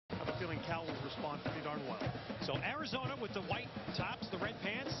feeling Cal will respond pretty darn well. So Arizona with the white tops, the red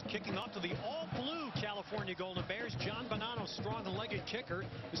pants, kicking off to the all-blue California Golden Bears. John Bonanno, strong-legged kicker.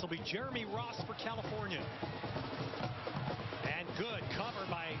 This will be Jeremy Ross for California. And good cover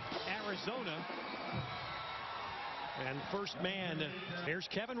by Arizona. And first man, here's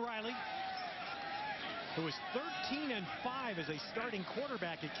Kevin Riley, who is 13-5 as a starting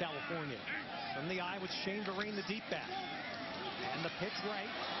quarterback at California. From the eye with Shane Vereen, the deep back. And the pitch right.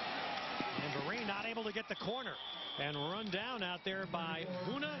 And Vereen not able to get the corner. And run down out there by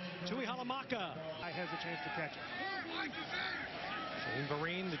Huna Tuihalamaka. Has a chance to catch it. Shane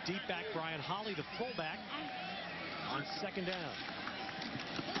Vereen, the deep back. Brian Holly, the fullback, on second down.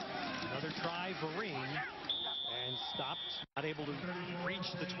 Another try, Vereen. And stopped, not able to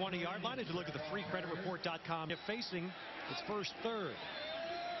reach the 20-yard line. As you look at the freecreditreport.com, facing its first third.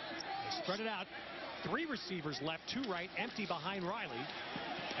 They spread it out. 3 receivers left, 2 right, empty behind Riley.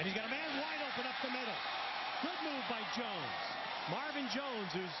 And he's got a man wide open up the middle. Good move by Jones. Marvin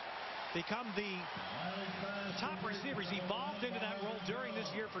Jones, who's become the top receiver. He's evolved into that role during this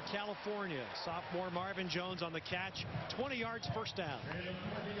year for California. Sophomore Marvin Jones on the catch. 20 yards, first down.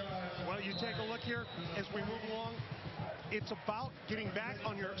 Well, you take a look here as we move along. It's about getting back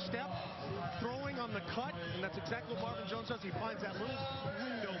on your step, throwing on the cut, and that's exactly what Marvin Jones does. He finds that little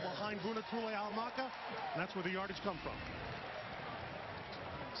window behind Huna Tuihalamaka, and that's where the yardage come from.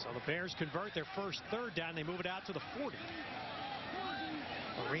 So the Bears convert their first third down. They move it out to the 40.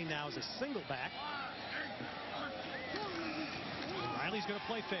 Vereen now is a single back. And Riley's going to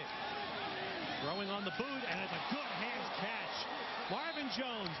play fake. Throwing on the boot, and it's a good hands catch. Marvin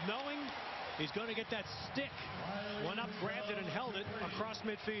Jones, knowing he's going to get that stick, went up, grabbed it, and held it across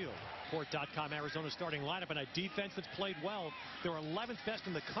midfield. Report.com, Arizona starting lineup, and a defense that's played well. They're 11th best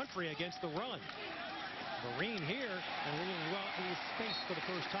in the country against the run. Vereen here, and a little space for the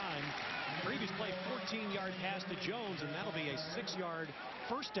first time. Previous play, 14-yard pass to Jones, and that'll be a 6-yard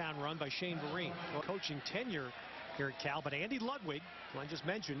first down run by Shane Vereen. Coaching tenure here at Cal, but Andy Ludwig, who I just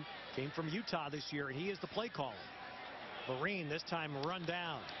mentioned, came from Utah this year, and he is the play caller. Vereen this time run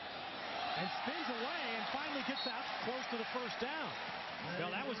down and spins away and finally gets out close to the first down.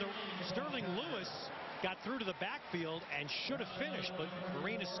 Well, that was Sterling Lewis got through to the backfield and should have finished, but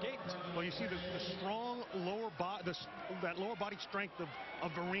Vereen escaped. Well, you see the strong lower body, that lower body strength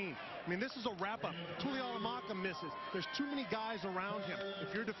of Vereen. I mean, this is a wrap-up. Tuihalamaka misses. There's too many guys around him.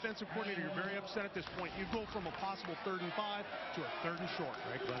 If you're a defensive coordinator, you're very upset at this point. You go from a possible 3rd and 5 to a 3rd and short.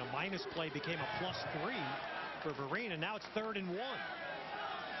 Right, when a minus play became a +3 for Vereen, and now it's 3rd and 1.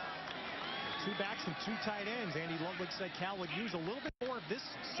 2 backs and 2 tight ends. Andy Ludwig said Cal would use a little bit more of this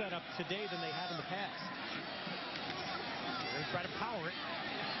setup today than they have in the past. They try to power it.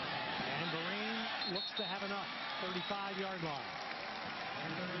 And Vereen looks to have enough. 35-yard line.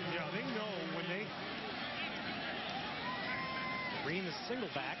 Yeah, they know when they... Vereen the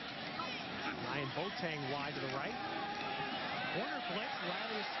single back. Ryan Boateng wide to the right. Corner blitz.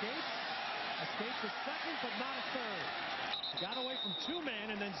 Riley escapes. Escapes a second, but not a third. Got away from 2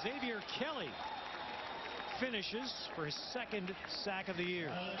 men, and then Xavier Kelly finishes for his 2nd sack of the year.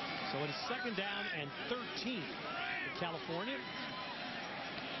 So it is 2nd down and 13 for California.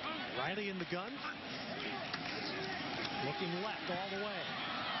 Riley in the gun. Looking left all the way.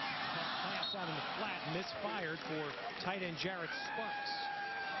 Tough pass out in the flat, misfired for tight end Jarrett Sparks.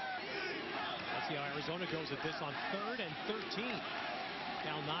 Let's see how Arizona goes at this on 3rd and 13.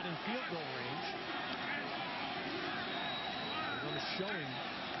 Cal not in field goal range. Showing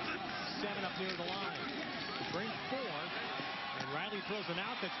 7 up near the line. To bring 4, and Riley throws an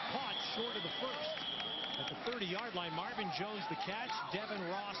out that's caught short of the first. At the 30-yard line, Marvin Jones the catch, Devin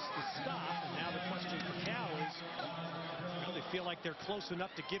Ross the stop. And now the question for Cal is, well, they feel like they're close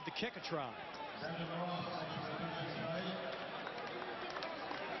enough to give the kick a try.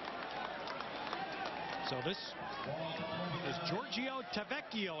 So this is Giorgio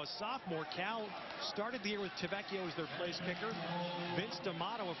Tavecchio, a sophomore. Cal started the year with Tavecchio as their place kicker. Vince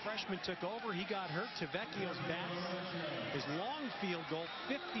D'Amato, a freshman, took over. He got hurt. Tavecchio's back. His long field goal,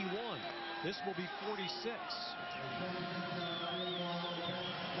 51. This will be 46.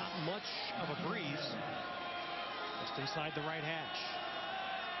 Not much of a breeze. Just inside the right hash.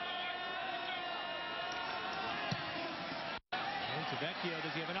 And Tavecchio,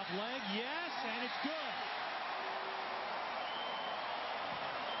 does he have enough leg? Yes, and it's good.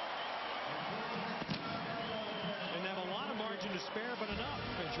 To spare, but enough.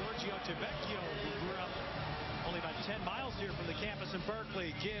 And Giorgio Tavecchio, who grew up only about 10 miles here from the campus in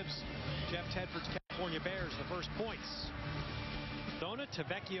Berkeley, gives Jeff Tedford's California Bears the first points. Arizona,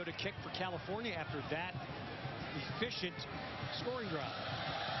 Tavecchio to kick for California after that efficient scoring drive.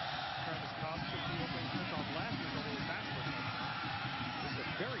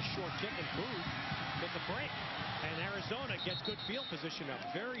 Arizona gets good field position. A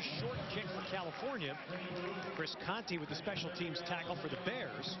very short kick for California. Chris Conti with the special teams tackle for the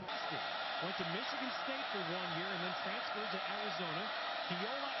Bears. Went to Michigan State for 1 year and then transferred to Arizona.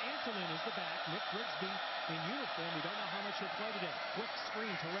 Keola Antolin is the back. Nick Grigsby in uniform. We don't know how much he'll play today. Quick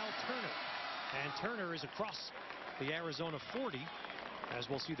screen, Terrell Turner. And Turner is across the Arizona 40,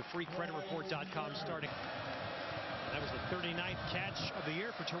 as we'll see the freecreditreport.com starting. That was the 39th catch of the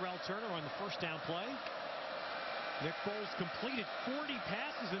year for Terrell Turner on the first down play. Nick Foles completed 40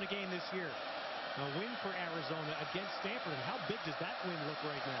 passes in a game this year. A win for Arizona against Stanford. And how big does that win look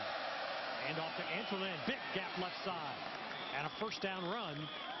right now? And off to Antolin. Big gap left side. And a first down run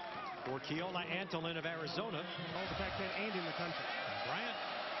for Keola Antolin of Arizona. All the back end and in the country. Bryant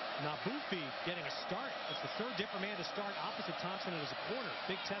Nabufi getting a start. It's the third different man to start opposite Thompson as a corner.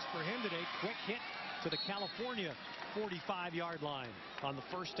 Big test for him today. Quick hit to the California 45-yard line on the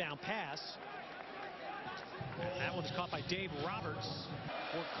first down pass. And that one's caught by Dave Roberts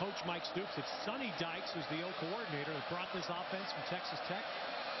for Coach Mike Stoops. It's Sonny Dykes, who's the O coordinator, that brought this offense from Texas Tech.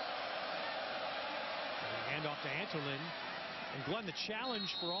 And handoff to Antolin. And Glenn, the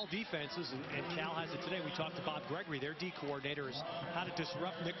challenge for all defenses, and Cal has it today. We talked to Bob Gregory, their D coordinator, is how to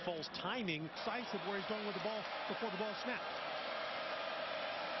disrupt Nick Foles' timing. Decisive where he's going with the ball before the ball snaps.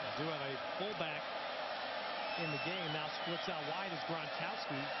 They do have a fullback in the game. Now splits out wide is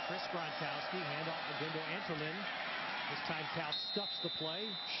Gronkowski. Chris Gronkowski. Handoff again to Antolin. This time Cal stuffs the play.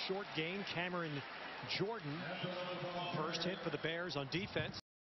 Short gain. Cameron Jordan. First hit for the Bears on defense.